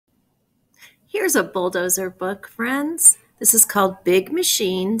Here's a bulldozer book, friends. This is called Big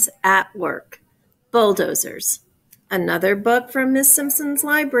Machines at Work. Bulldozers. Another book from Miss Simpson's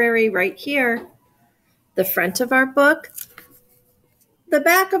library right here. The front of our book, the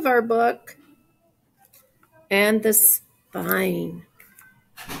back of our book, and the spine.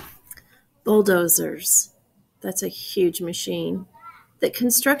 Bulldozers. That's a huge machine that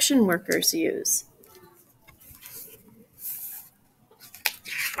construction workers use.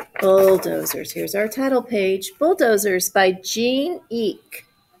 Bulldozers. Here's our title page. Bulldozers by Jean Eick.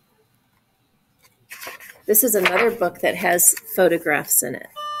 This is another book that has photographs in it.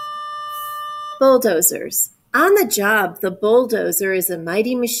 Bulldozers. On the job, the bulldozer is a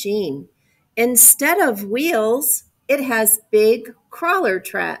mighty machine. Instead of wheels, it has big crawler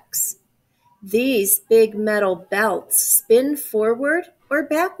tracks. These big metal belts spin forward or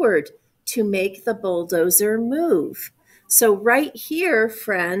backward to make the bulldozer move. So right here,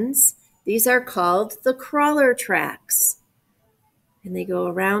 friends, these are called the crawler tracks. And they go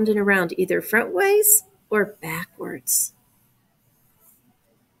around and around, either front ways or backwards.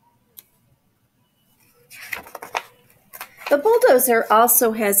 The bulldozer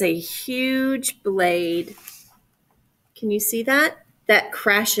also has a huge blade. Can you see that? That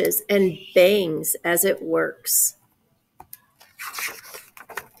crashes and bangs as it works.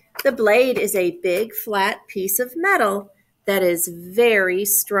 The blade is a big flat piece of metal that is very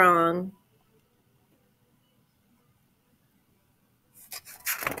strong.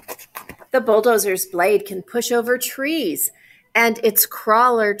 The bulldozer's blade can push over trees, and its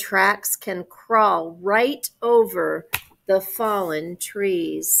crawler tracks can crawl right over the fallen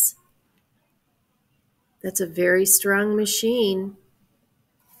trees. That's a very strong machine.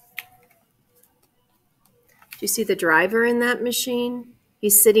 Do you see the driver in that machine?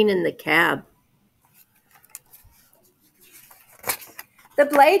 He's sitting in the cab. The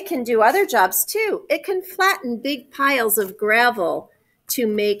blade can do other jobs too. It can flatten big piles of gravel to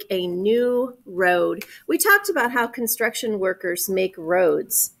make a new road. We talked about how construction workers make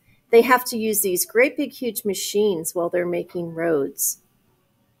roads. They have to use these great big huge machines while they're making roads.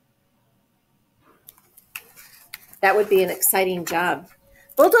 That would be an exciting job.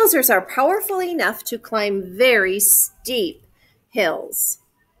 Bulldozers are powerful enough to climb very steep hills.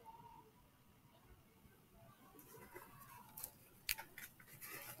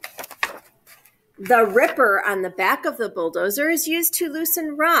 The ripper on the back of the bulldozer is used to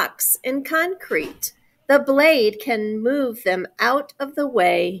loosen rocks and concrete. The blade can move them out of the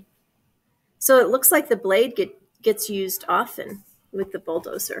way. So it looks like the blade gets used often with the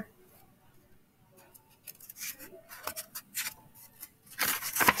bulldozer.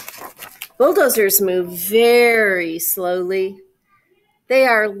 Bulldozers move very slowly. They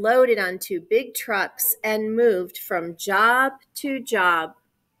are loaded onto big trucks and moved from job to job.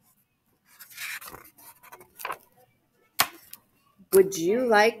 Would you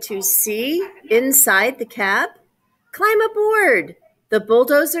like to see inside the cab? Climb aboard. The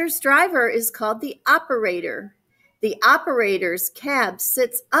bulldozer's driver is called the operator. The operator's cab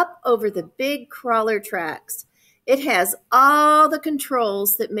sits up over the big crawler tracks. It has all the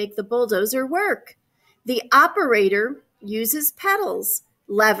controls that make the bulldozer work. The operator uses pedals,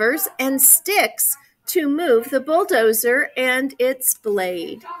 levers, and sticks to move the bulldozer and its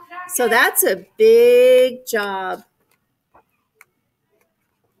blade. So that's a big job.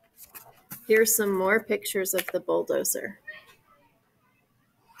 Here's some more pictures of the bulldozer.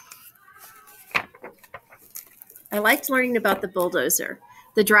 I liked learning about the bulldozer.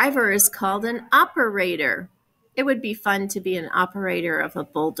 The driver is called an operator. It would be fun to be an operator of a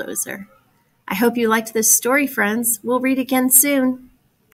bulldozer. I hope you liked this story, friends. We'll read again soon.